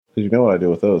Because you know what I do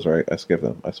with those, right? I skip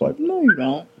them. I swipe. No, you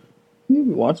don't. You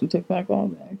be watching TikTok all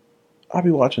day. I'll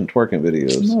be watching twerking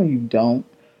videos. No, you don't.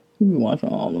 You be watching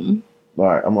all them. All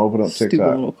right, I'm opening up stupid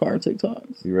TikTok. Little car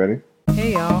TikToks. You ready?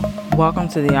 Hey y'all, welcome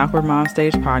to the Awkward Mom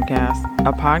Stage podcast,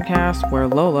 a podcast where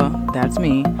Lola, that's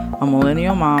me, a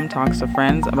millennial mom, talks to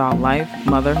friends about life,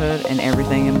 motherhood, and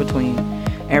everything in between.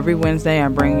 Every Wednesday I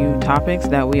bring you topics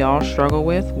that we all struggle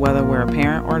with, whether we're a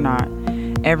parent or not.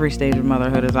 Every stage of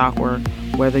motherhood is awkward.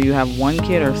 Whether you have 1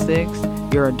 kid or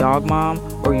 6, you're a dog mom,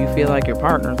 or you feel like your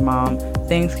partner's mom,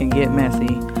 things can get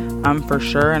messy. I'm for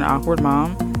sure an awkward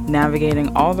mom,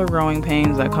 navigating all the growing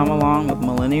pains that come along with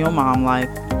millennial mom life.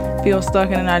 Feel stuck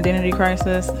in an identity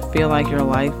crisis? Feel like your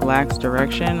life lacks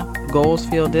direction? Goals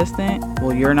feel distant?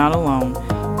 Well, you're not alone.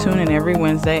 Tune in every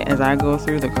Wednesday as I go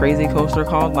through the crazy coaster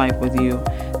called life with you.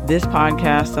 This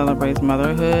podcast celebrates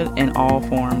motherhood in all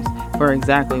forms for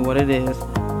exactly what it is,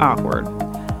 awkward.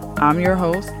 I'm your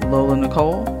host, Lola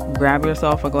Nicole. Grab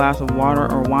yourself a glass of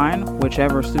water or wine,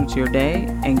 whichever suits your day,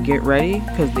 and get ready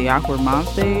because the Awkward Mom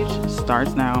Stage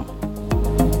starts now.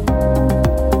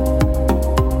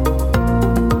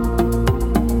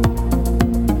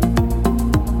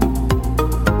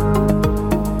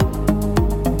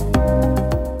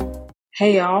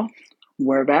 Hey y'all,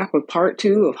 we're back with part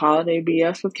 2 of Holiday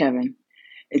BS with Kevin.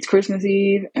 It's Christmas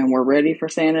Eve and we're ready for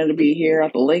Santa to be here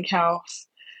at the lake house.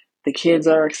 The kids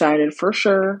are excited for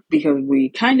sure because we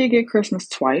kind of get Christmas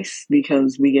twice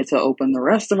because we get to open the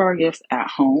rest of our gifts at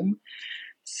home.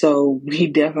 So we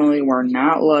definitely were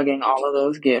not lugging all of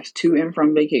those gifts to and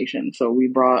from vacation. So we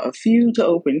brought a few to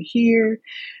open here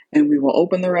and we will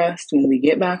open the rest when we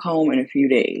get back home in a few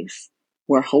days.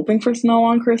 We're hoping for snow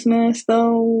on Christmas,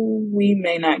 though we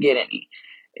may not get any.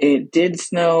 It did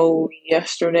snow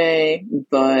yesterday,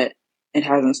 but it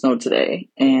hasn't snowed today,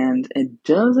 and it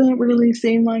doesn't really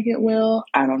seem like it will.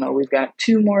 I don't know. We've got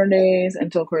 2 more days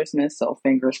until Christmas, so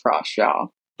fingers crossed,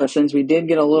 y'all. But since we did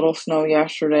get a little snow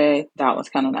yesterday, that was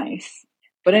kind of nice.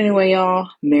 But anyway, y'all,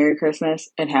 Merry Christmas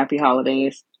and Happy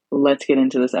Holidays. Let's get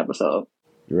into this episode.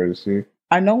 You ready to see?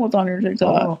 I know what's on your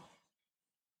TikTok. Oh.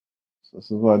 This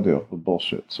is what I do with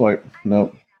bullshit. Swipe.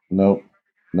 Nope. Nope.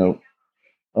 Nope.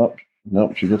 Up.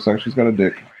 Nope. She looks like she's got a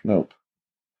dick. Nope.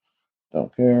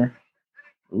 Don't care.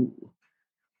 Ooh.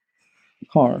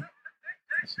 Car.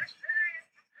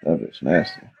 That bitch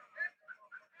nasty.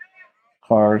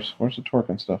 Cars. Where's the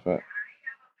twerking stuff at?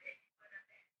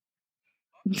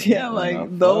 Yeah,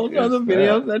 like those are the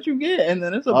videos that you get, and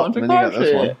then it's a bunch of car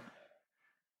shit.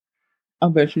 I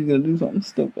bet she's gonna do something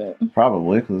stupid.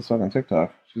 Probably, because it's fucking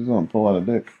TikTok. She's gonna pull out a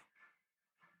dick.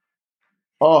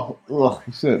 Oh, ugh.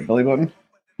 You see it? Belly button?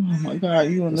 Oh my god,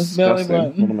 you and this belly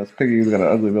button. Little Miss Piggy's got an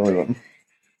ugly belly button.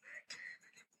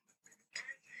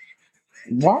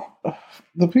 What?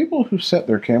 The people who set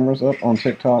their cameras up on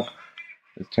TikTok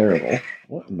is terrible.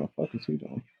 What in the fuck is he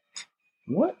doing?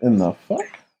 What in the fuck?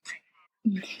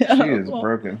 Yeah, she is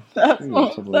broken. That's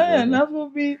what I'm saying. That's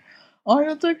what be on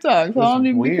your TikTok. So I don't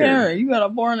even be caring. You got a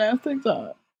boring ass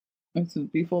TikTok. It's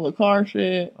just be full of car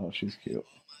shit. Oh, she's cute.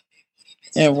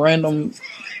 And random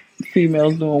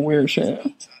females doing weird shit.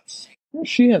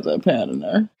 She has a pad in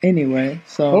there. Anyway,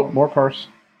 so. Oh, more cars.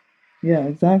 Yeah,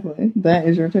 exactly. That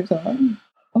is your TikTok.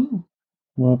 Oh.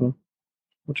 What happened?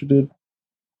 What you did?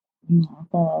 No, I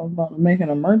thought I was about to make an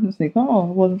emergency call.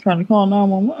 I wasn't trying to call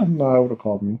 911. No, it would have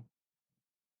called me.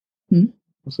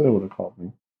 I said it would have called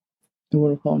me. It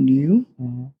would have called you?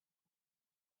 Mm-hmm.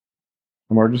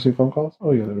 Emergency phone calls?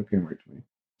 Oh, yeah, that came right to me.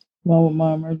 Why would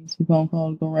my emergency phone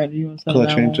calls go right to you instead of 911?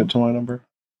 Because I changed it to my number.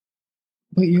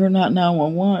 But you're not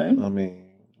 911. I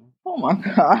mean... Oh, my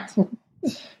God.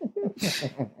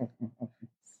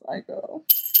 Psycho.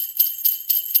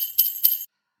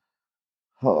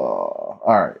 Oh, all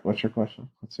right. What's your question?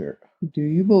 Let's hear it. Do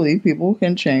you believe people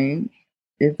can change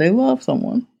if they love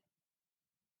someone?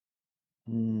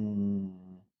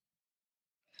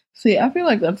 See, I feel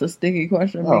like that's a sticky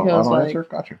question because, I don't answer.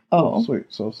 Gotcha. Oh, sweet.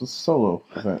 So it's a solo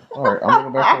event. All right, I'm gonna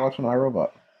go back to watching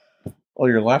iRobot. Oh,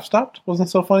 your laugh stopped? Wasn't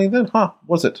so funny then, huh?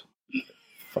 Was it?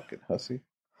 Fucking hussy.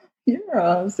 You're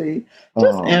a hussy.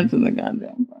 Just answer the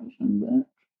goddamn question, bitch.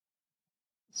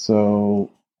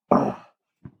 So, I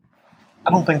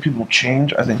don't think people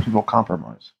change. I think people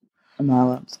compromise. Am I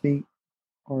allowed to speak?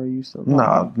 Or are you still talking?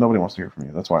 Nah, nobody wants to hear from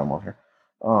you. That's why I'm on here.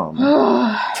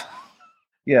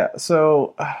 Yeah,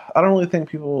 so I don't really think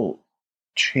people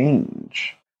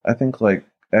change. I think, like,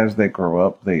 as they grow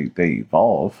up, they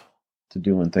evolve to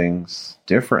doing things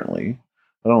differently.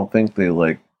 I don't think they,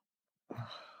 like, I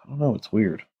don't know, it's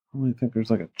weird. I don't really think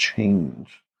there's, like, a change.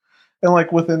 And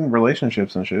like within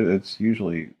relationships and shit,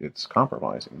 it's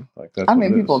compromising. Like that's. I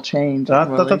mean, people change.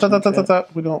 Nobody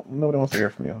wants to hear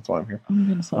from you. That's why I'm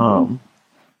here.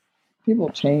 People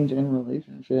change in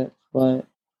relationships, but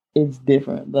it's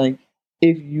different. Like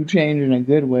if you change in a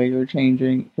good way, you're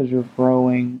changing because you're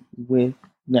growing with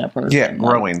that person. Yeah,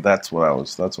 growing. Like, that's what I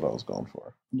was going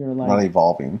for. You're like not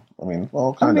evolving. I mean,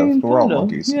 well, kind of. We're all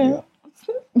monkeys. Yeah.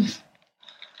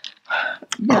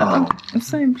 Yeah,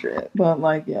 same shit. But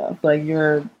like, yeah, like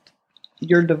you're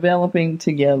developing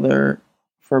together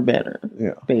for better.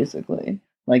 Yeah, basically,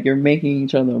 like you're making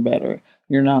each other better.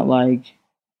 You're not like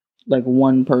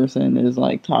one person is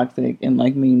like toxic and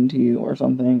like mean to you or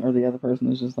something, or the other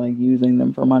person is just like using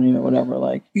them for money or whatever.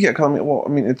 Like, yeah,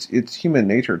 it's human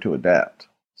nature to adapt.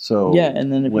 So yeah,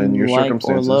 and then if when your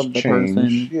circumstances or love the change,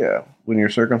 person, yeah, when your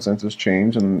circumstances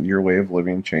change and your way of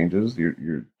living changes,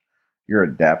 you're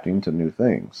adapting to new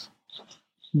things.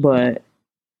 But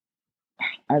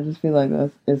I just feel like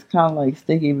it's kind of like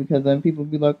sticky because then people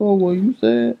be like, oh, well, you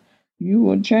said you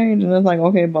would change. And it's like,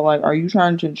 okay, but like, are you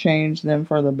trying to change them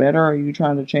for the better? Or are you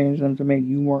trying to change them to make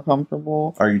you more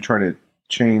comfortable? Are you trying to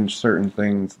change certain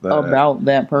things that about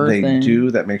that person they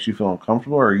do that makes you feel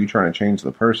uncomfortable? Or are you trying to change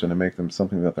the person and make them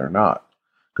something that they're not?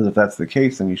 Because if that's the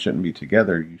case, then you shouldn't be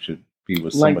together. You should be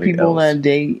with somebody else. Like people that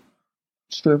date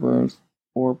strippers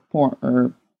or porn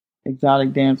or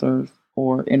exotic dancers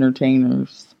or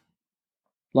entertainers,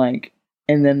 like,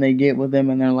 and then they get with them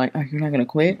and they're like, oh, you're not gonna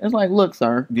quit? It's like, look,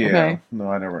 sir, yeah, okay, no,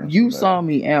 I never. You saw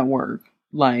me at work.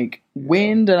 Like,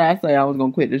 when did I say I was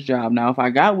gonna quit this job? Now, if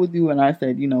I got with you and I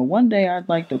said, one day I'd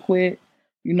like to quit,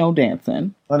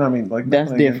 dancing. And I mean, like,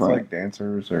 that's different. Like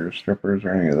dancers or strippers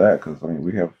or any of that, because I mean,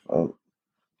 we have a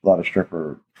lot of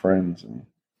stripper friends,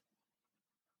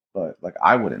 but like,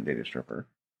 I wouldn't date a stripper.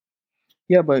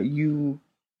 Yeah, but you.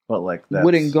 But like,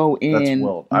 wouldn't go in.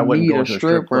 I wouldn't go to a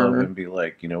strip club and be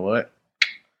like, you know what?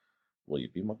 Will you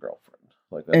be my girlfriend?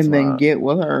 Like, that's and then get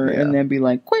with her and then be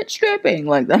like, quit stripping.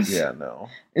 Like, that's no,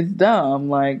 it's dumb.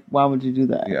 Like, why would you do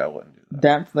that? Yeah, I wouldn't do that.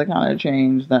 That's the kind of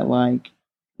change that, like,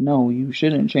 no, you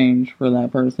shouldn't change for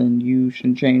that person. You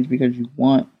should change because you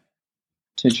want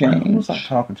to change. Who was I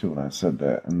talking to when I said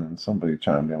that? And then somebody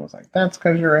chimed in and was like, that's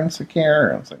because you're insecure.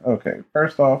 And I was like, okay,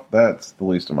 first off, that's the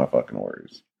least of my fucking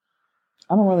worries.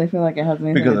 I don't really feel like it has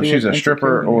anything because to do if she's with a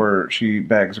stripper or she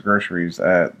bags groceries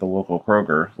at the local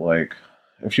Kroger, like,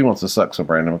 if she wants to suck some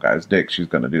random guy's dick, she's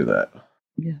going to do that.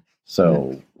 Yeah.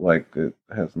 So, like, it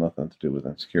has nothing to do with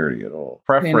insecurity at all.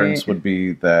 Preference would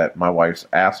be that my wife's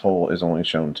asshole is only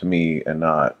shown to me and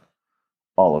not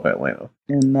all of Atlanta.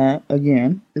 And that,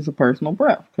 again, is a personal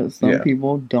pref, because some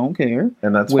people don't care.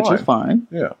 And that's which is fine.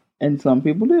 Yeah. And some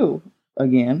people do.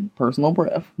 Again, personal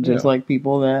pref. Just like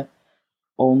people that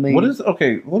only...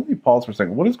 Okay, let me pause for a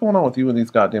second. What is going on with you and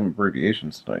these goddamn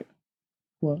abbreviations tonight?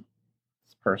 What?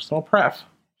 It's personal pref.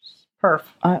 Perf.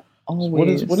 I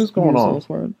always what is going on? Those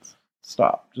words.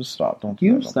 Stop. Just stop. Don't do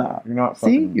you that. Stop. You're not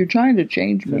See, you're trying to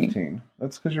change 15. me.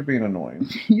 That's because you're being annoying.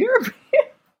 You're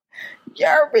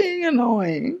being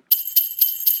annoying.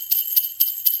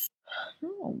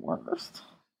 You're the worst.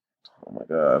 Oh my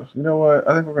god. You know what?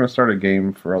 I think we're going to start a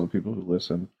game for all the people who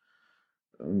listen.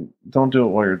 Don't do it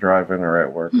while you're driving or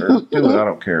at work. Or do it, I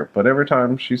don't care. But every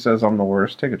time she says I'm the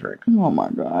worst, take a drink. Oh my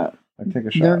god. Take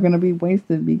a shot. They're going to be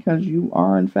wasted because you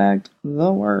are, in fact,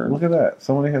 the worst. Look at that.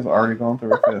 Somebody has already gone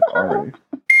through a fifth already.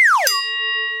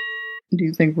 Do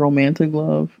you think romantic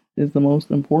love is the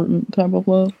most important type of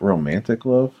love? Romantic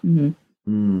love?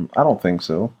 Mm-hmm. I don't think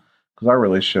so. Because our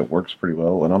relationship works pretty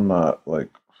well, and I'm not, like...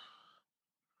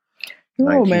 You're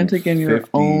romantic in your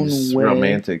own way.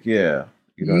 Romantic, yeah.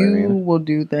 You know what I mean? You will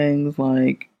do things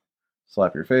like...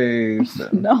 slap your face,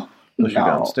 and push you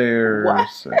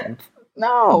downstairs, and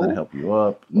then help you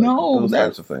up. Like, those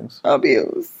types of things.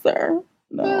 Abuse, sir.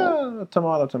 No. Yeah,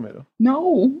 tomato.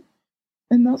 No.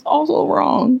 And that's also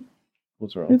wrong.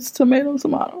 What's wrong? It's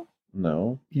tomato.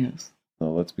 No. Yes.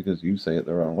 No, that's because you say it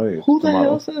the wrong way. Who the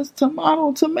hell says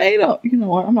tomato? You know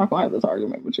what? I'm not going to have this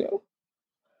argument with you.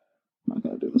 I'm not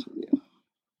going to do this with you.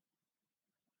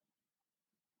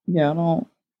 Yeah, I don't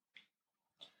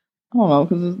know,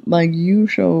 because it's like you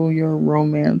show your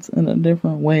romance in a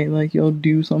different way. Like, you'll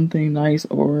do something nice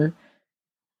or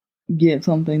get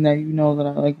something that you know that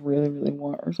I like really, really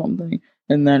want or something.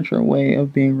 And that's your way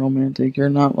of being romantic. You're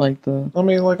not like the... I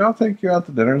mean, like, I'll take you out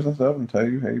to dinners and stuff and tell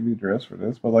you, hey, be dressed for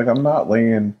this. But, like, I'm not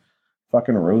laying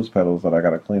fucking rose petals that I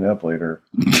got to clean up later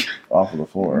off of the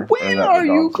floor. When are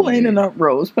you cleaning up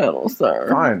rose petals, sir?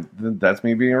 Fine. That's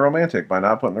me being romantic by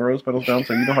not putting the rose petals down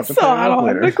so you don't have to clean them up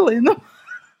later. So I don't have to clean them.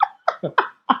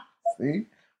 See?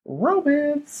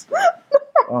 Romance.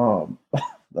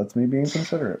 That's me being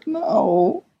considerate.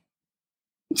 No.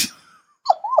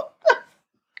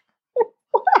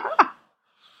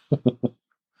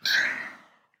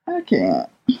 I can't.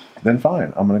 Then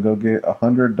fine. I'm going to go get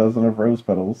 100 dozen of rose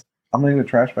petals. I'm going to get a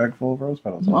trash bag full of rose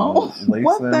petals. No. Lace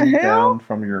What them the hell? down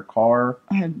from your car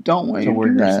I don't want to you to where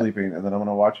do you're that. sleeping, and then I'm going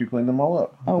to watch you clean them all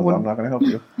up. I Because would- I'm not going to help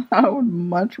you. I would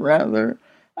much rather.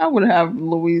 I would have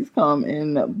Louise come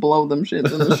and blow them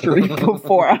shits in the street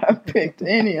before I picked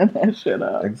any of that shit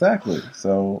up. Exactly.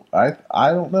 So I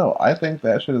don't know. I think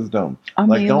that shit is dumb. I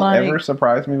Like, mean, don't like, ever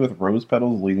surprise me with rose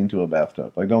petals leading to a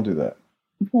bathtub. Like, don't do that.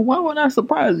 well, why would I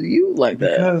surprise you like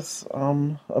that? Because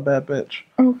I'm a bad bitch.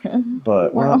 Okay.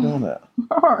 But we're not doing that.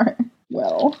 All right.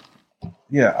 Well,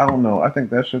 Yeah, I don't know. I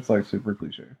think that shit's like super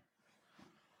cliche.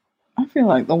 I feel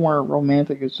like the word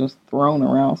romantic is just thrown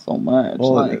around so much.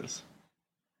 Well, like, it is.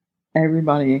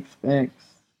 everybody expects.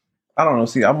 I don't know.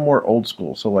 See, I'm more old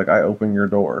school. So, like, I open your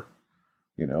door.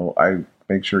 You know, I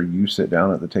make sure you sit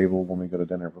down at the table when we go to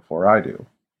dinner before I do.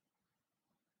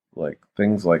 Like,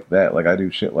 things like that. Like, I do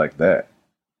shit like that.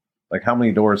 Like, how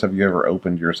many doors have you ever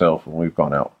opened yourself when we've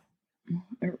gone out?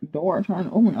 Every door trying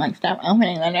to open, like, stop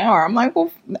opening the door. I'm like,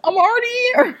 well, I'm already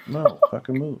here. No,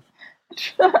 fucking move.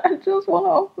 I just want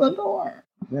to open the door.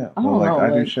 Yeah, I well, don't like, know, I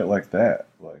do like- shit like that.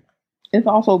 Like, It's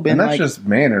also been and that's like, just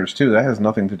manners, too. That has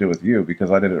nothing to do with you, because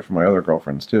I did it for my other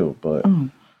girlfriends, too. But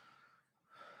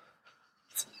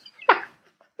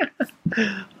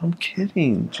I'm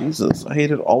kidding. Jesus, I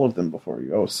hated all of them before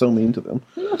you. I was so mean to them.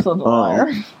 you're such a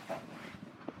liar.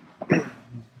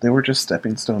 They were just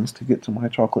stepping stones to get to my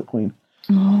chocolate queen.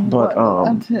 But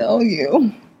I tell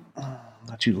you,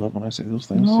 That you love when I say those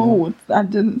things. no, I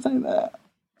didn't say that.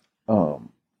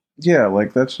 Yeah,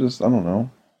 like, that's just, I don't know.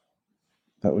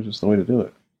 That was just the way to do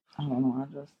it. I don't know. I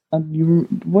just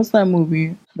what's that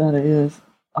movie that it is?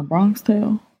 A Bronx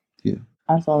Tale. Yeah.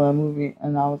 I saw that movie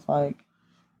and I was like,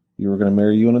 You were going to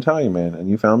marry you an Italian man, and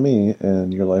you found me,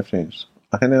 and your life changed.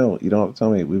 I know. You don't have to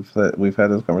tell me. We've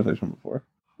had this conversation before.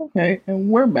 okay, and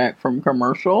we're back from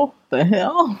commercial. The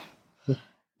hell?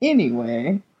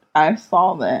 Anyway, I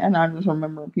saw that and I just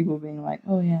remember people being like,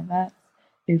 oh yeah, that's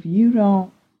if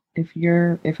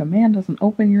a man doesn't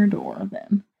open your door,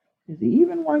 then is he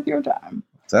even worth your time?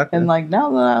 Exactly. And like now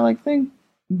that I like think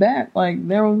back, like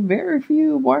there was very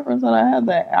few boyfriends that I had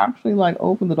that actually like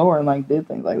opened the door and like did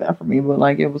things like that for me. But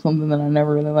like it was something that I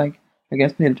never really like, I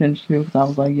guess, paid attention to because I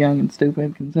was like young and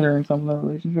stupid considering some of the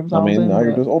relationships I was in. now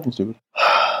you're but just old and stupid.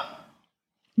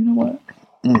 you know what?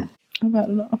 Mm. I've had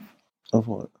enough. Of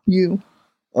what? You.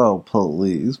 Oh,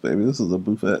 please, baby. This is a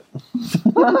buffet.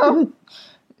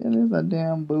 It is a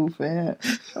damn buffet.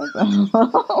 What the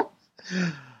hell?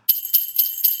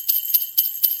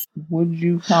 Would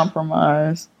you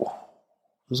compromise?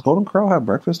 Does Golden Corral have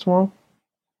breakfast tomorrow?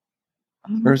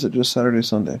 I Or is it just Saturday,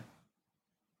 Sunday?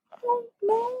 don't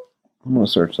know. I'm going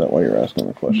to search that while you're asking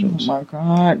the questions. Oh my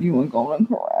God, you and Golden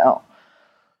Corral.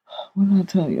 What did I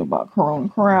tell you about Corona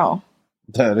Corral?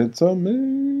 That it's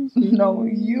amazing. No,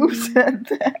 you said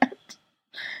that.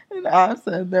 And I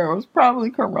said there was probably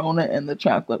Corona in the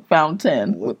chocolate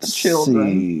fountain with the Let's children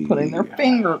see. putting their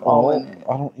fingers all in it.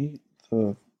 I don't eat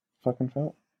the fucking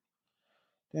fountain.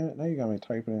 Damn it, now you got me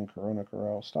typing in Corona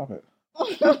Corral. Stop it.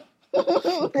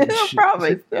 It'll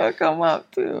probably still come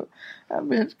up too. That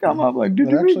bitch come up like, did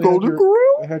It you actually eat Golden had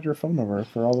Corral? I had your phone number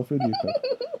for all the food you cooked.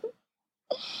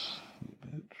 You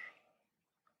bitch.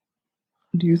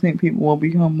 Do you think people will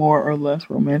become more or less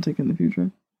romantic in the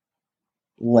future?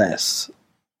 Less.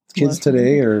 Kids Less.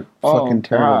 today are fucking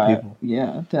terrible people.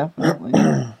 Yeah, definitely.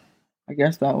 I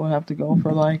guess that would have to go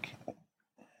for like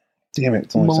Damn it,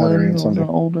 it's only Saturday and millennials Sunday. and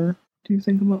older. Do you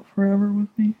think about forever with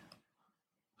me?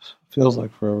 Feels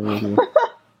like forever with you.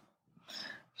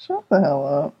 Shut the hell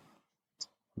up.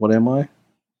 What am I?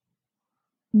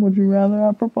 Would you rather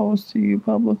I propose to you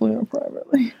publicly or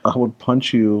privately? I would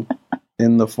punch you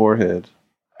in the forehead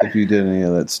if you did any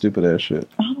of that stupid ass shit.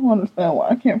 I don't understand why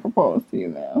I can't propose to you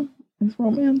now. It's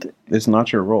romantic. It's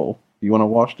not your role. You want to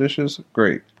wash dishes?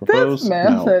 Great. Propose? This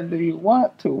man No. said, do you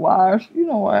want to wash? You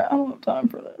know what? I don't have time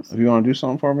for this. If you want to do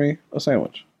something for me, a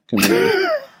sandwich. Convenient.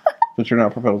 But you're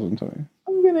not proposing to me.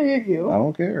 I'm going to hit you. I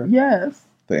don't care. Yes.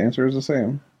 The answer is the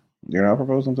same. You're not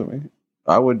proposing to me.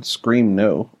 I would scream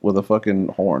no with a fucking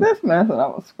horn. This man said I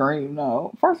would scream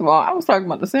no. First of all, I was talking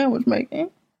about the sandwich making.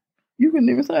 You couldn't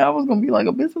even say I was going to be like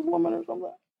a businesswoman or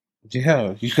something.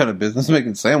 Yeah, you got a business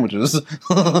making sandwiches.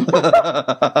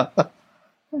 I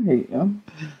hate you.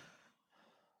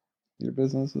 Your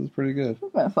business is pretty good.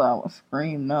 This man said I would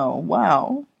scream no.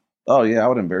 Wow. Oh, yeah, I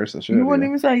would embarrass the shit You out of wouldn't you.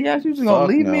 even say yes? You just going Fuck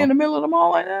to leave me no. in the middle of the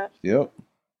mall like that? Yep.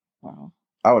 Wow.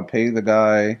 I would pay the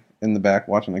guy in the back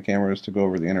watching the cameras to go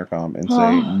over the intercom and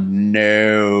say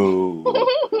no.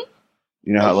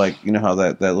 You know how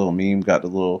that little meme got the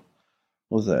little,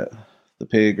 what was that? The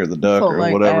pig or the duck or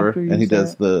like whatever, and he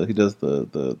does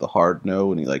the hard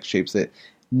no, and he like shapes it.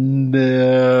 No,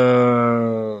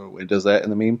 it does that in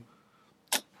the meme.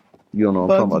 You don't know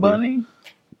what I'm talking about. Bunny?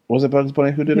 Was it Bugs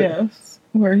Bunny who did it? Yes,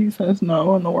 where he says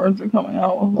no and the words are coming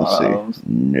out with Let's see.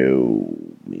 No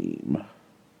meme.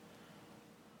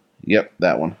 Yep,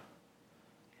 that one.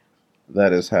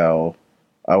 That is how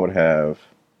I would have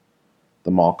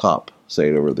the mall cop say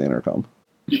it over the intercom.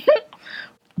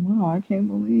 Wow, I can't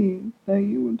believe that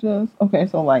you would just... Okay,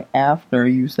 so like after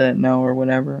you said no or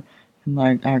whatever, and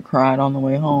like I cried on the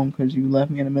way home because you left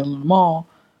me in the middle of the mall,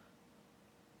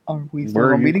 are we still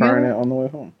going to be together? Where are you crying at on the way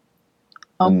home?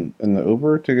 In the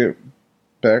Uber to get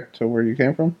back to where you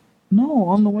came from? No,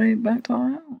 on the way back to our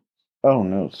house. Oh,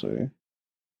 no, sweetie.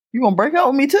 You going to break up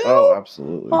with me too? Oh,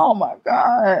 absolutely. Oh, my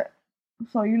God.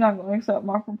 So you're not going to accept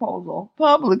my proposal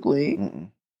publicly,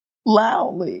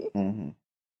 loudly,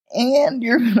 and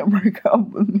you're going to break up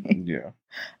with me? Yeah.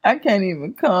 I can't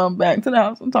even come back to the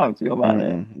house and talk to you about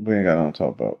it. We ain't got nothing to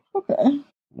talk about. Okay.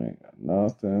 We ain't got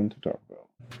nothing to talk about.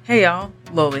 Hey, y'all.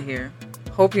 Lola here.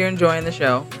 Hope you're enjoying the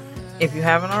show. If you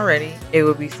haven't already, it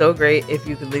would be so great if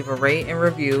you could leave a rate and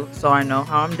review so I know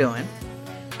how I'm doing.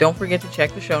 Don't forget to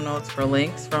check the show notes for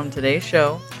links from today's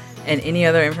show and any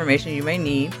other information you may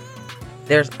need.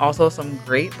 There's also some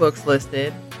great books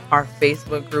listed, our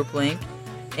Facebook group link,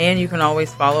 and you can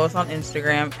always follow us on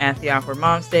Instagram at The Awkward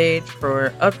Mom Stage for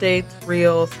updates,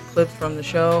 reels, clips from the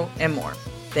show, and more.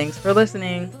 Thanks for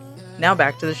listening. Now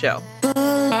back to the show.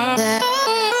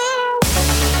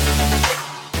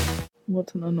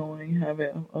 What's an annoying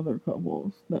habit of other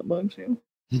couples that bugs you?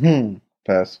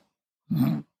 Pass.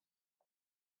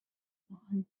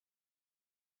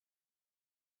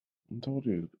 I told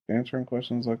you, answering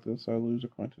questions like this, I lose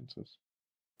acquaintances.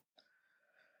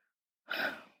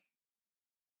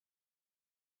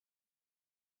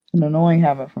 An annoying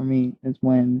habit for me is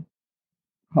when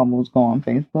couples go on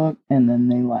Facebook and then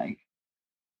they like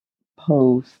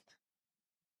post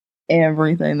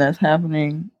everything that's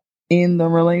happening in the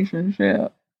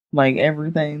relationship, like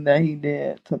everything that he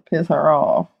did to piss her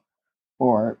off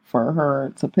or for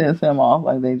her to piss him off.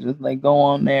 Like they go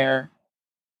on there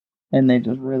and they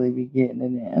just really be getting it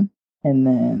in. And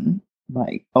then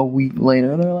like a week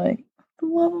later, they're like, the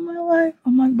love of my life.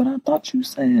 I'm like, but I thought you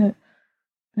said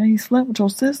that he slept with your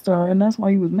sister and that's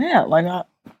why he was mad. Like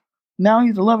now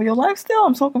he's the love of your life still?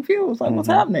 I'm so confused. Like, what's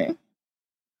happening?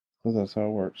 Because that's how it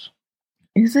works.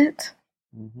 Is it?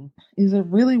 Is it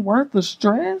really worth the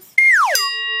stress?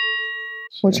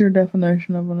 What's your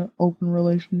definition of an open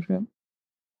relationship?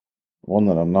 One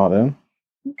that I'm not in.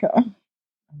 Okay.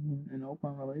 An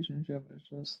open relationship is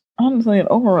just... Honestly, an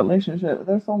open relationship,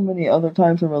 there's so many other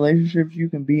types of relationships you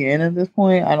can be in at this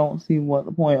point. I don't see what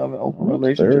the point of an open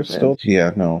relationship is.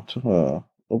 Yeah, no.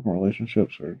 Open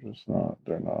relationships are just not...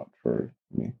 They're not for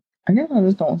me. I guess I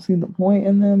just don't see the point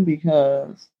in them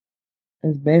because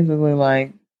it's basically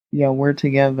like, yeah, we're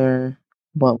together,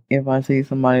 but if I see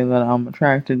somebody that I'm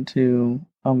attracted to,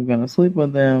 I'm going to sleep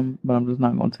with them, but I'm just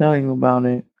not going to tell you about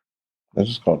it. That's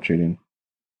just called cheating.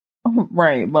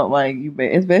 Right, but like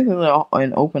it's basically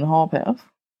an open hall pass,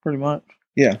 pretty much.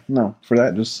 Yeah, no, for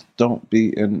that, just don't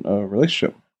be in a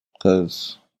relationship.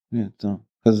 Because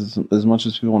as much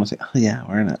as people want to say, oh yeah,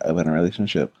 we're in a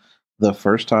relationship, the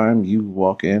first time you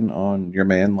walk in on your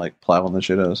man like plowing the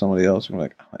shit out of somebody else, you're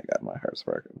like, oh my God, my heart's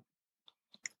broken.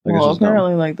 Like, well,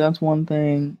 apparently, like that's one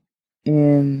thing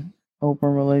in open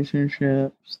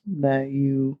relationships that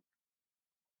you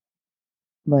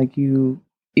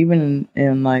even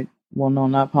in like, well, no,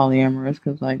 not polyamorous,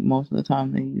 because like most of the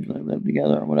time they usually live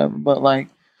together or whatever. But like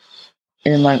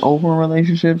in like open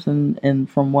relationships and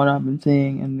from what I've been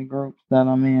seeing in the groups that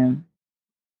I'm in,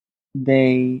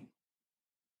 they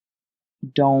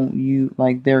don't use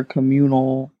like their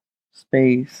communal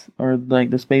space or like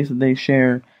the space that they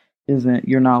share isn't,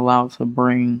 you're not allowed to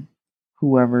bring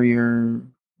whoever you're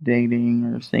dating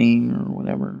or seeing or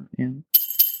whatever in.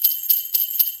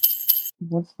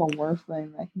 What's the worst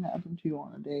thing that can happen to you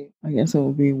on a date? I guess it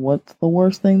would be, what's the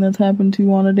worst thing that's happened to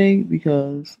you on a date?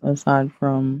 Because aside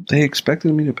from... They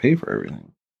expected me to pay for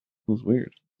everything. It was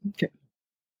weird. Okay.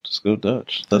 Just go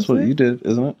Dutch. That's what you did,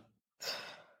 isn't it?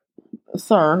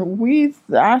 Sir,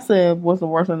 I said, what's the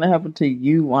worst thing that happened to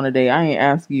you on a date? I ain't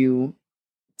asked you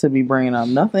to be bringing up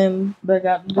nothing that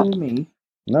got to do with me.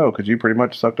 No, because you pretty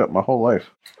much sucked up my whole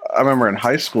life. I remember in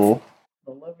high school...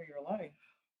 The love of your life.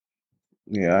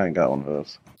 Yeah, I ain't got one of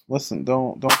those. Listen,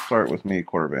 don't start with me,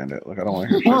 Quarter Bandit. Like, I don't want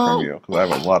to hear shit from you, because I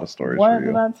have a lot of stories for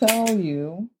you. What did I tell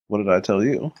you? What did I tell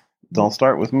you? Don't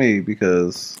start with me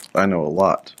because I know a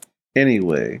lot.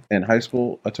 Anyway, in high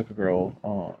school, I took a girl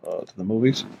to the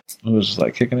movies. It was just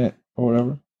like kicking it or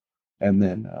whatever. And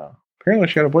then apparently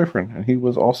she had a boyfriend, and he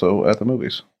was also at the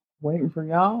movies. Waiting for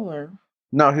y'all, or?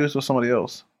 No, he was with somebody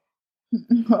else.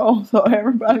 Oh, so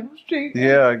everybody was cheating?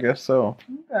 Yeah, I guess so.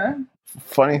 Okay.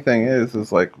 Funny thing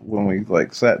is like when we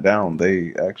like sat down,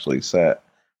 they actually sat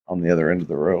on the other end of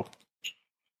the row.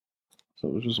 So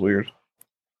it was just weird.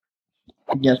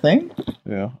 You think?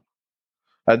 Yeah.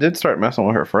 I did start messing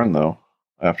with her friend though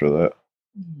after that.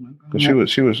 Oh my God.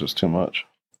 Because she was just too much.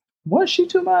 Was she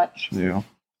too much? Yeah.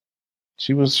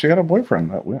 She had a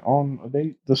boyfriend that went on a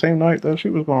date the same night that she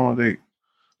was going on a date.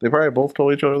 They probably both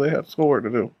told each other they had schoolwork to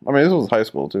do. I mean, this was high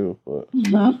school too, but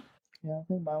Yeah, I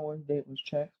think my worst date was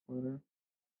Check Splitter.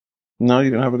 No, you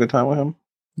didn't have a good time with him?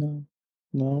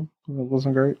 No, it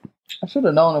wasn't great. I should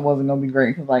have known it wasn't gonna be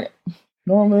great because, like,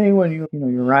 normally when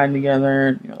you're riding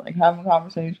together, you're like having a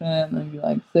conversation, and then you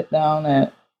like sit down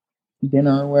at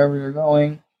dinner or wherever you're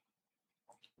going.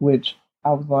 Which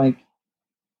I was like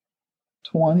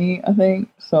 20, I think.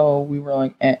 So we were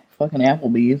like at fucking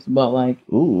Applebee's, but like,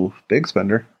 ooh, big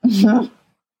spender.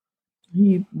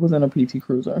 He was in a PT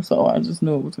Cruiser, so I just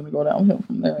knew it was gonna go downhill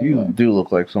from there. You anyway. do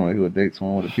look like somebody who would date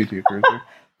someone with a PT Cruiser.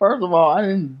 First of all, I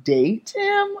didn't date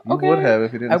him. Okay? You would have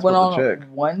if you didn't. I went on check.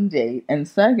 one date, and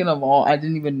second of all, I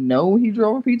didn't even know he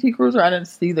drove a PT Cruiser. I didn't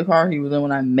see the car he was in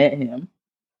when I met him.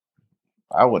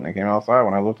 I wouldn't have came outside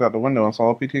when I looked out the window and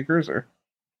saw a PT Cruiser.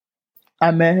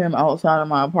 I met him outside of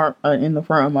my apartment, in the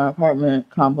front of my apartment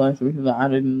complex, because I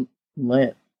didn't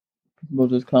let people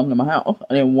just come to my house.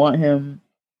 I didn't want him,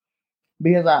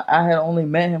 because I had only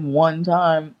met him one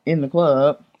time in the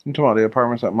club. You talking about the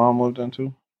apartments that Mom lived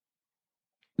into?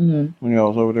 Mm-hmm. When y'all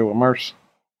was over there with Merce?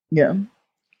 Yeah.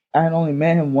 I had only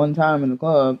met him one time in the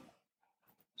club,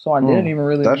 so I didn't even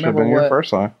really remember. That should have been your first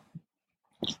time.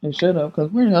 It should have,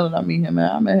 because where the hell did I meet him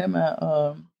at? I met him at...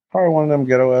 probably one of them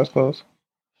ghetto-ass clubs.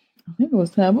 I think it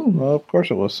was Taboo. Well, of course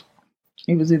it was.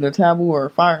 It was either Taboo or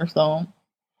Firestone.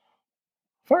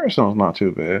 Firestone's not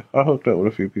too bad. I hooked up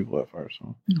with a few people at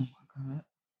Firestone. Oh my God.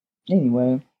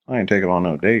 Anyway. I ain't taking on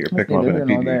no date or picking up in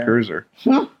a PT Cruiser.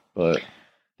 But...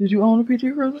 Did you own a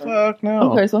PT Cruiser? Fuck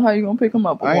no. Okay, so how you gonna pick them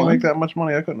up? I ain't make that much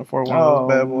money. I couldn't afford one of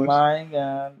those bad boys. Oh my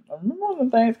God. I remember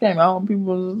when things came out and people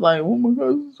was just like, oh my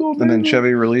God, this is so amazing. And then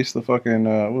Chevy released the fucking,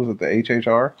 what was it, the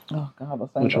HHR? Oh God,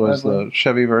 which was the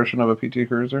Chevy version of a PT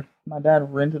Cruiser. My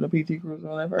dad rented a PT Cruiser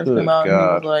when they first came out, and he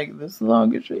was like, this is all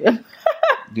good shit.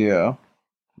 Yeah.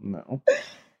 No. He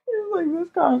was like,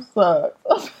 this car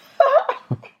sucks.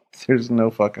 There's no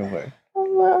fucking way. I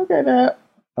was like, okay, Dad.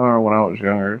 I remember when I was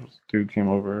younger, this dude came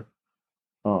over.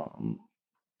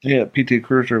 He had PT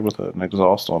Cruiser with an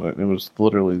exhaust on it. It was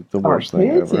literally the worst thing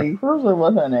ever. PT Cruiser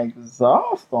with an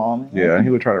exhaust on it? Yeah, and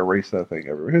he would try to race that thing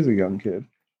everywhere. He was a young kid.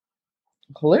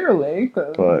 Clearly,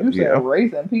 because you said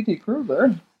racing PT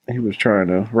Cruiser. He was trying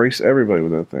to race everybody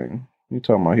with that thing. You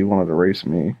talking about he wanted to race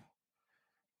me.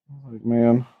 I was like,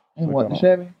 man. And what, the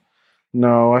Chevy?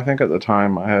 No, I think at the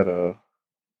time I had a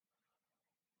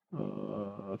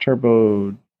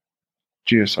turbo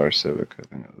GSR Civic, I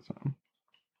think, at the time.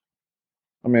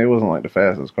 I mean, it wasn't like the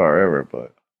fastest car ever,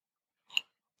 but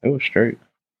it was straight.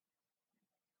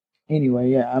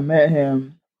 Anyway, yeah, I met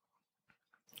him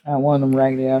at one of them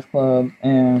raggedy ass clubs,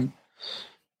 and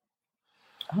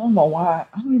I don't know why.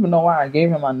 I don't even know why I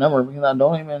gave him my number, because I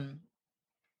don't even,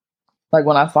 like,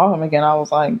 when I saw him again, I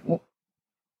was like, well,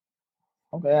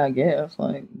 okay, I guess,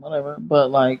 like, whatever.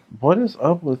 But like, what is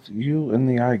up with you and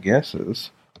the I guesses?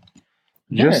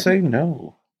 Just say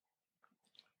no.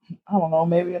 I don't know,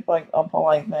 maybe it's like a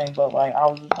polite thing, but like, I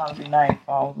was just trying to be nice,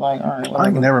 so I was like, alright, whatever.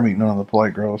 I can never meet none of the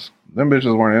polite girls. Them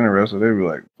bitches weren't interested. They'd be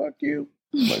like, fuck you.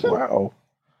 I'm like, wow.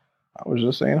 I was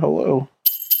just saying hello.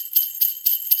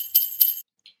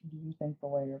 Do you think the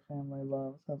way your family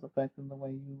loves has affected the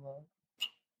way you love?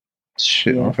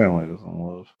 Shit, yeah. My family doesn't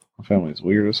love. My family's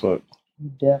weird as fuck.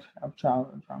 You deaf have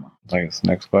childhood trauma. I guess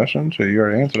next question. Shit, you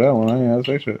already answered that one. I ain't have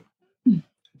to say shit.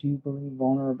 Do you believe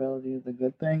vulnerability is a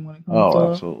good thing when it comes to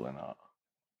love? Absolutely not.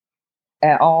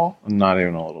 At all? Not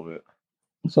even a little bit.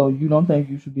 So you don't think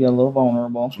you should be a little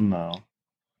vulnerable? No.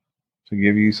 To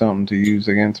give you something to use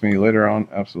against me later on?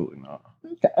 Absolutely not.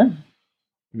 Okay.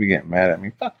 You be getting mad at me.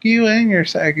 Fuck you and your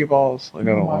saggy balls. Like, I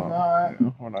don't want God. You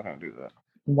know, we're not going to do that.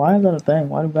 Why is that a thing?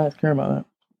 Why do guys care about that?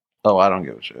 Oh, I don't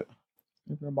give a shit.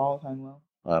 If your balls hang low?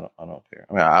 I don't care.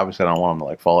 I mean, obviously I don't want them to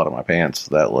like fall out of my pants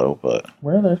that low, but...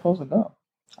 Where are they supposed to go?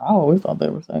 I always thought they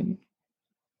were saggy.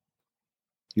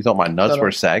 You thought my nuts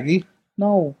were saggy?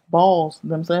 No, balls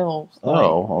themselves.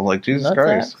 Oh, I was like, Jesus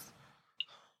Christ.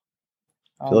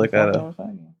 I feel like I had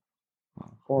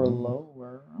or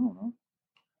lower. I don't know.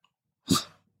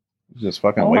 You just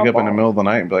fucking wake up in the middle of the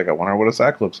night and be like, I wonder what a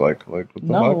sack looks like. Like, what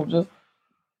the fuck? Just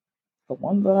the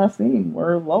ones that I seen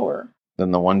were lower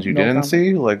than the ones you didn't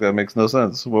see. Like, that makes no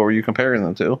sense. What were you comparing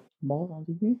them to? Balls on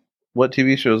TV. What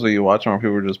TV shows are you watching where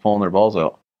people are just pulling their balls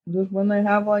out? Just when they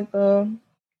have like the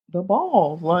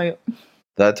balls, like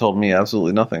that told me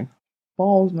absolutely nothing.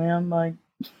 Balls, man, like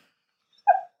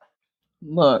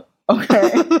look,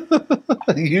 okay.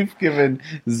 You've given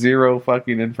zero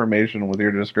fucking information with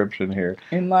your description here.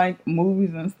 In like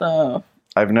movies and stuff.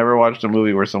 I've never watched a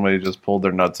movie where somebody just pulled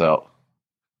their nuts out.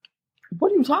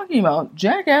 What are you talking about?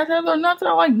 Jackass had their nuts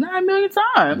out like 9 million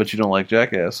times. But you don't like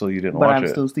Jackass, so you didn't watch it. But I've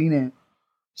still seen it.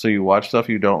 So you watch stuff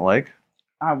you don't like?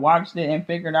 I watched it and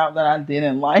figured out that I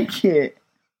didn't like it.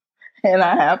 And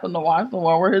I happened to watch the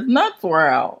one where his nuts were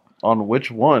out. On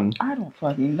which one? I don't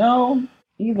fucking know.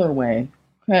 Either way.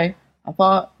 Okay. I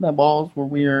thought that balls were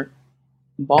weird.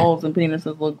 Balls and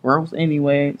penises look gross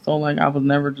anyway. So, like, I was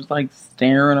never just, like,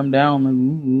 staring them down. Like,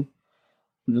 ooh.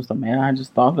 I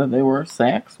just thought that they were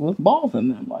sacks with balls in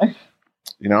them. Like,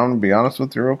 you know, I'm going to be honest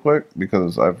with you real quick.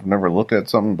 Because I've never looked at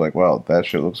something like, wow, that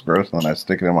shit looks gross. And then I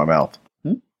stick it in my mouth.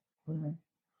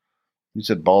 You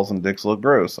said balls and dicks look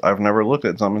gross. I've never looked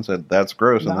at something and said, that's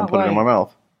gross. And then put it in my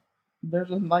mouth. They're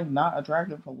just, like, not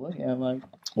attractive to look at. Like,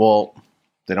 well,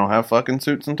 they don't have fucking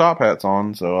suits and top hats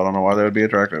on, so I don't know why they would be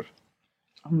attractive.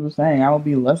 I'm just saying, I would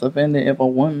be less offended if a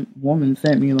woman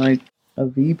sent me, like, a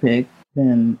V-pic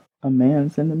than a man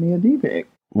sending me a D-pic.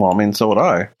 Well, I mean, so would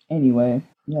I. Anyway,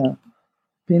 yeah.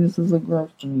 Penises look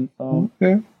gross to me, so.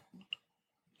 Okay.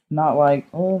 Not like,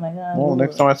 oh my god. Well,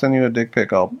 next time I send you a dick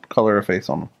pic, I'll color a face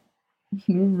on them.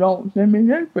 You don't send me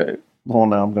dick pic. Well,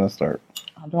 now I'm going to start.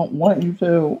 I don't want you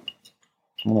to.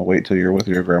 I'm going to wait till you're with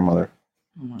your grandmother.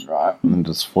 Oh my god. And then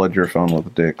just flood your phone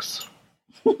with dicks.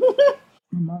 I'm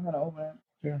not going to open it.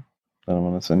 Yeah. Then I'm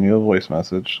going to send you a voice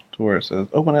message to where it says,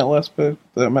 open that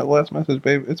last message,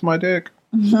 babe. It's my dick.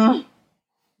 No.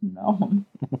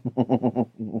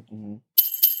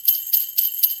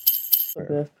 The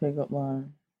best pickup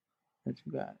line that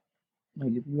you got.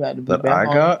 Like, if you had to be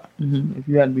if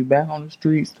you had to be back on the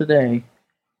streets today,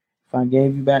 if I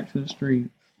gave you back to the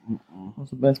streets, what's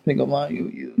the best pickup line you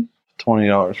would use?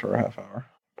 $20 for a half hour.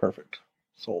 Perfect.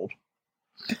 Sold.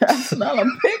 That's not a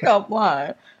pickup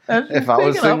line. That's if I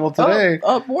was single today,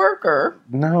 up worker.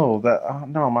 No,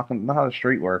 no, I'm not a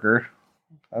street worker.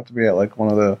 I have to be at like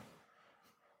one of the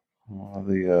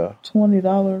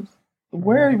 $20.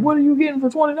 What are you getting for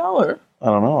 $20? I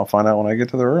don't know. I'll find out when I get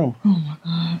to the room. Oh my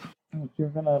god! You're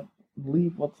gonna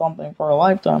leave with something for a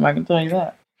lifetime. I can tell you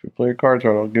that. If you play your cards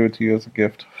right, I'll give it to you as a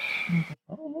gift. I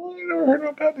don't know. You never heard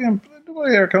no goddamn.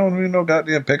 Nobody ever come with me no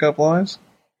goddamn pickup lines.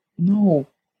 No.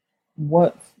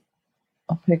 What's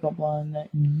a pickup line that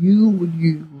you would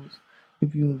use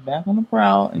if you was back on the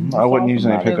prowl? And I wouldn't use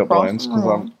any pickup lines because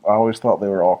I always thought they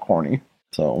were all corny.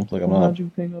 So like, I'm not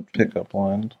a pickup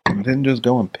line. I didn't just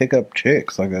go and pick up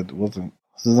chicks. Like, I wasn't.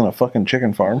 This isn't a fucking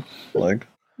chicken farm. Like,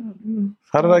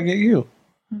 how did I get you?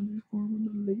 I don't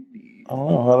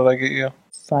know. How did I get you?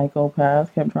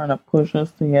 Psychopath kept trying to push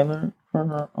us together for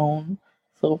her own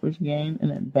selfish gain,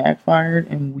 and it backfired,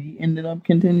 and we ended up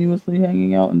continuously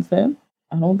hanging out instead.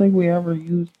 I don't think we ever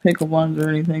used pickup lines or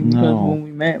anything because when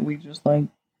we met, we just like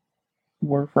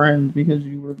were friends because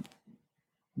you were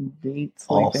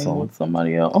sleeping with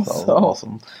somebody else. So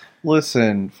awesome.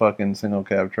 Listen, fucking single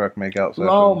cab truck makeout session.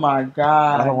 Oh my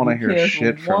god! I don't want to hear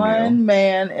shit from you. One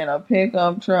man in a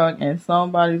pickup truck, and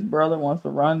somebody's brother wants to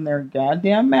run their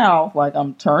goddamn mouth like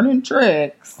I'm turning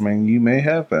tricks. I mean, you may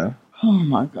have been. Oh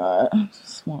my god! I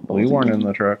just want we weren't in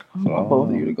the truck. I want both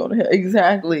of you to go to hell.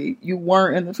 Exactly, you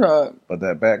weren't in the truck. But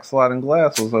that back sliding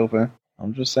glass was open.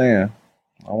 I'm just saying.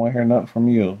 I don't want to hear nothing from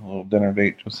you. A little dinner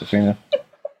date, Josephina. I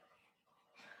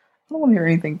don't want to hear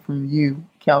anything from you,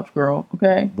 couch girl,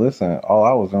 okay? Listen, all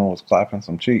I was doing was clapping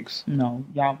some cheeks. No,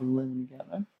 y'all was living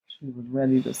together. She was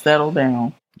ready to settle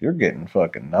down. You're getting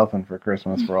fucking nothing for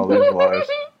Christmas for all these lies.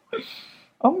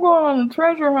 I'm going on a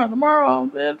treasure hunt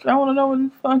tomorrow, bitch. I want to know what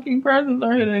these fucking presents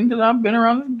are hitting because I've been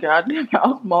around this goddamn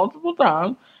house multiple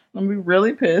times. I'm going to be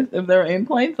really pissed if they're in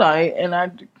plain sight and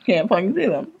I can't fucking see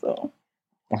them, so.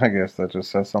 I guess that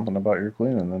just says something about your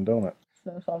cleaning then, don't it?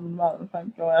 Say something about the fact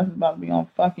your ass is about to be on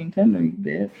fucking Tinder, you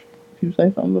bitch. If you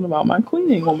say something about my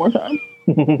cleaning one more time.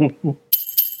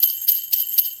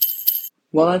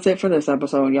 Well, that's it for this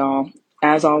episode, y'all.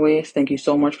 As always, thank you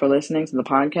so much for listening to the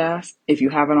podcast. If you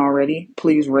haven't already,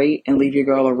 please rate and leave your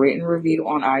girl a written review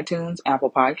on iTunes,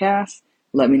 Apple Podcasts.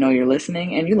 Let me know you're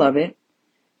listening and you love it.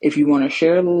 If you want to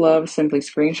share the love, simply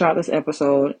screenshot this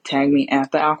episode, tag me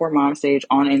at the Awkward Mom Stage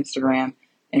on Instagram,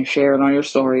 and share it on your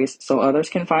stories so others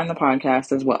can find the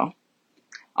podcast as well.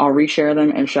 I'll reshare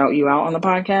them and shout you out on the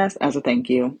podcast as a thank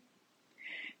you.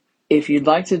 If you'd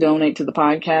like to donate to the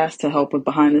podcast to help with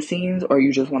behind the scenes, or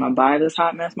you just want to buy this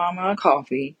hot mess mama a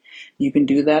coffee, you can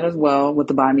do that as well with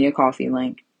the Buy Me a Coffee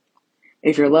link.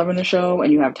 If you're loving the show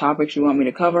and you have topics you want me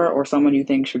to cover or someone you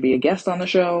think should be a guest on the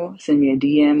show, send me a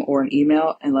DM or an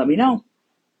email and let me know.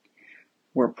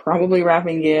 We're probably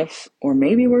wrapping gifts, or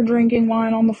maybe we're drinking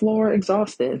wine on the floor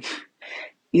exhausted.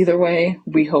 Either way,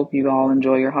 we hope you all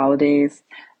enjoy your holidays,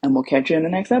 and we'll catch you in the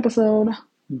next episode.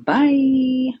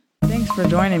 Bye! Thanks for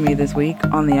joining me this week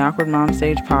on the Awkward Mom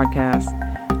Stage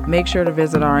podcast. Make sure to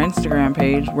visit our Instagram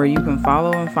page where you can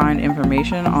follow and find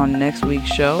information on next week's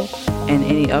show and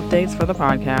any updates for the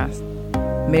podcast.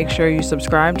 Make sure you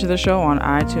subscribe to the show on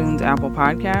iTunes, Apple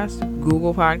Podcasts,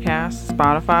 Google Podcasts,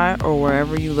 Spotify, or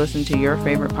wherever you listen to your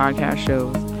favorite podcast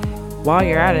shows. While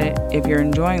you're at it, if you're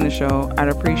enjoying the show, I'd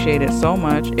appreciate it so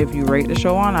much if you rate the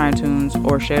show on iTunes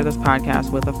or share this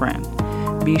podcast with a friend.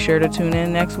 Be sure to tune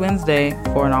in next Wednesday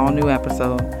for an all-new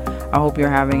episode. I hope you're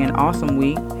having an awesome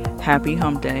week. Happy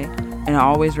Hump Day. And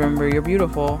always remember you're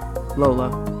beautiful.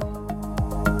 Lola.